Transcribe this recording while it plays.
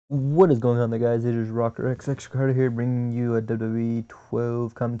What is going on there, guys? It is Rocker XX Carter here, bringing you a WWE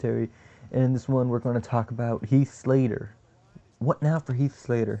 12 commentary. And in this one, we're going to talk about Heath Slater. What now for Heath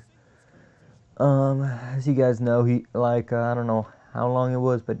Slater? As you guys know, I don't know how long it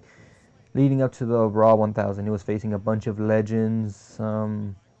was, but leading up to the Raw 1000, he was facing a bunch of legends.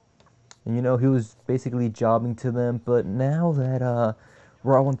 And he was basically jobbing to them. But now that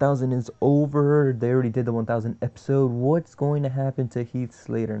Raw 1000 is over, they already did the 1000 episode. What's going to happen to Heath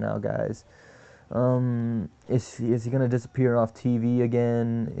Slater now, guys? Is he gonna disappear off TV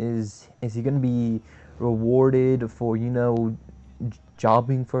again? Is he gonna be rewarded for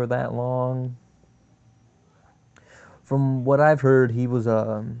jobbing for that long? From what I've heard, he was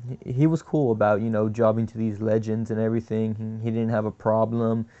cool about jobbing to these legends and everything. He didn't have a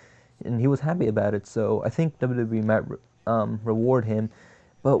problem, and he was happy about it. So I think WWE might reward him.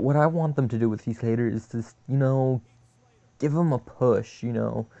 But what I want them to do with Heath Slater is to give him a push.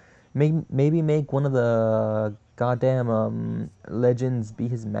 Maybe make one of the goddamn legends be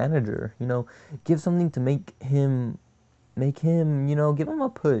his manager. Give something to make him, give him a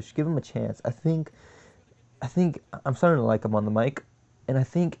push, give him a chance. I think I'm starting to like him on the mic, and I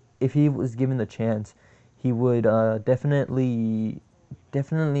think if he was given the chance, he would definitely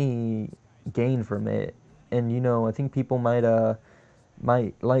gain from it. And I think people might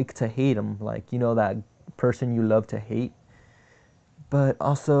like to hate him, like that person you love to hate. But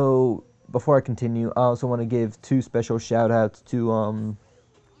also, before I continue, I also want to give two special shout outs to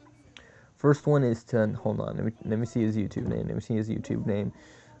first one is to, hold on, let me see his YouTube name.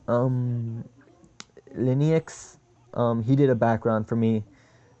 Linux, he did a background for me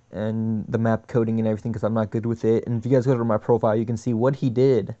and the map coding and everything because I'm not good with it. And if you guys go to my profile, you can see what he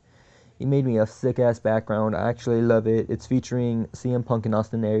did. He made me a sick ass background. I actually love it. It's featuring CM Punk and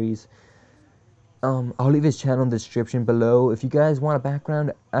Austin Aries. I'll leave his channel in the description below. If you guys want a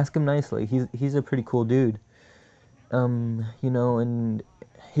background, ask him nicely. He's a pretty cool dude. And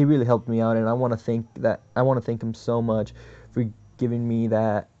he really helped me out, and I want to thank him so much for giving me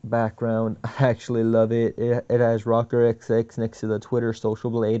that background. I actually love it. It has Rocker XX next to the Twitter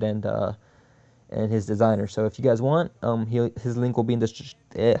Social Blade and his designer. So if you guys want, his link will be in this.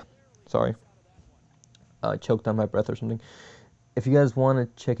 Sorry, choked on my breath or something. If you guys want to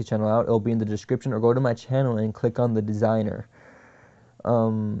check his channel out, it'll be in the description, or go to my channel and click on the designer.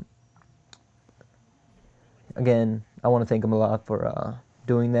 Again, I want to thank him a lot for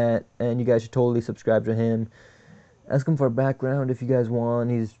doing that, and you guys should totally subscribe to him. Ask him for a background if you guys want.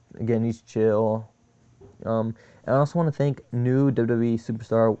 He's chill. And I also want to thank new WWE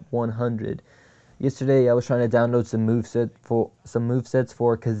Superstar 100. Yesterday, I was trying to download some movesets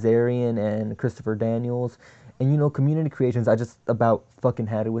for Kazarian and Christopher Daniels. And community creations, I just about fucking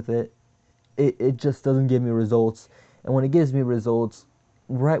had it with it. It just doesn't give me results. And when it gives me results,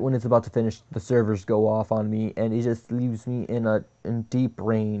 right when it's about to finish, the servers go off on me, and it just leaves me in deep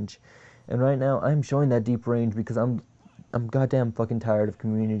range. And right now, I'm showing that deep range because I'm goddamn fucking tired of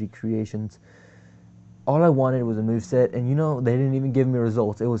community creations. All I wanted was a moveset, and they didn't even give me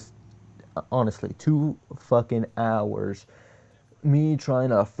results. It was, honestly, 2 fucking hours me trying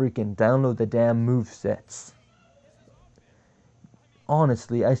to freaking download the damn movesets.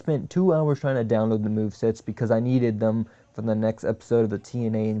 Honestly, I spent 2 hours trying to download the movesets because I needed them for the next episode of the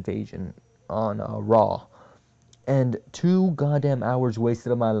TNA Invasion on Raw. And 2 goddamn hours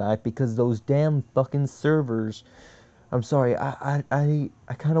wasted of my life because those damn fucking servers. I'm sorry, I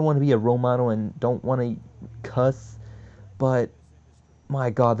kind of want to be a role model and don't want to cuss, but my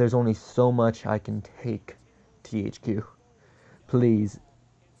god, there's only so much I can take, THQ. Please,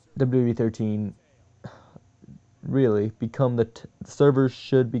 WWE 13, really, the servers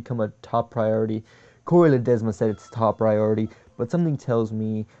should become a top priority. Corey Ledesma said it's top priority, but something tells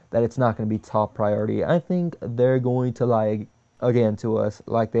me that it's not going to be top priority. I think they're going to lie again to us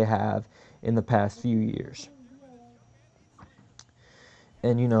like they have in the past few years.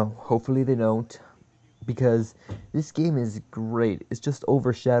 And hopefully they don't, because this game is great. It's just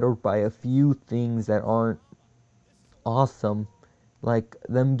overshadowed by a few things that aren't awesome, like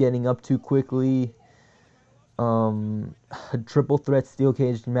them getting up too quickly. Triple threat steel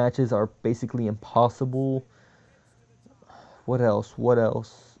cage matches are basically impossible. What else?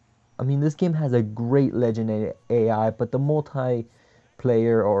 I mean, this game has a great legend AI, but the multiplayer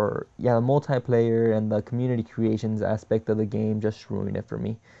and the community creations aspect of the game just ruined it for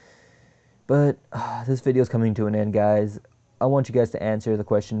me. But this video is coming to an end, guys. I want you guys to answer the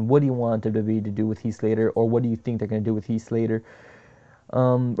question: what do you want WWE to do with Heath Slater, or what do you think they're going to do with Heath Slater?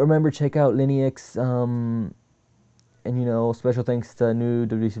 Remember, check out Linux. And special thanks to new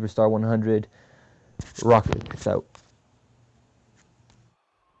WWE Superstar 100. Rocket, out.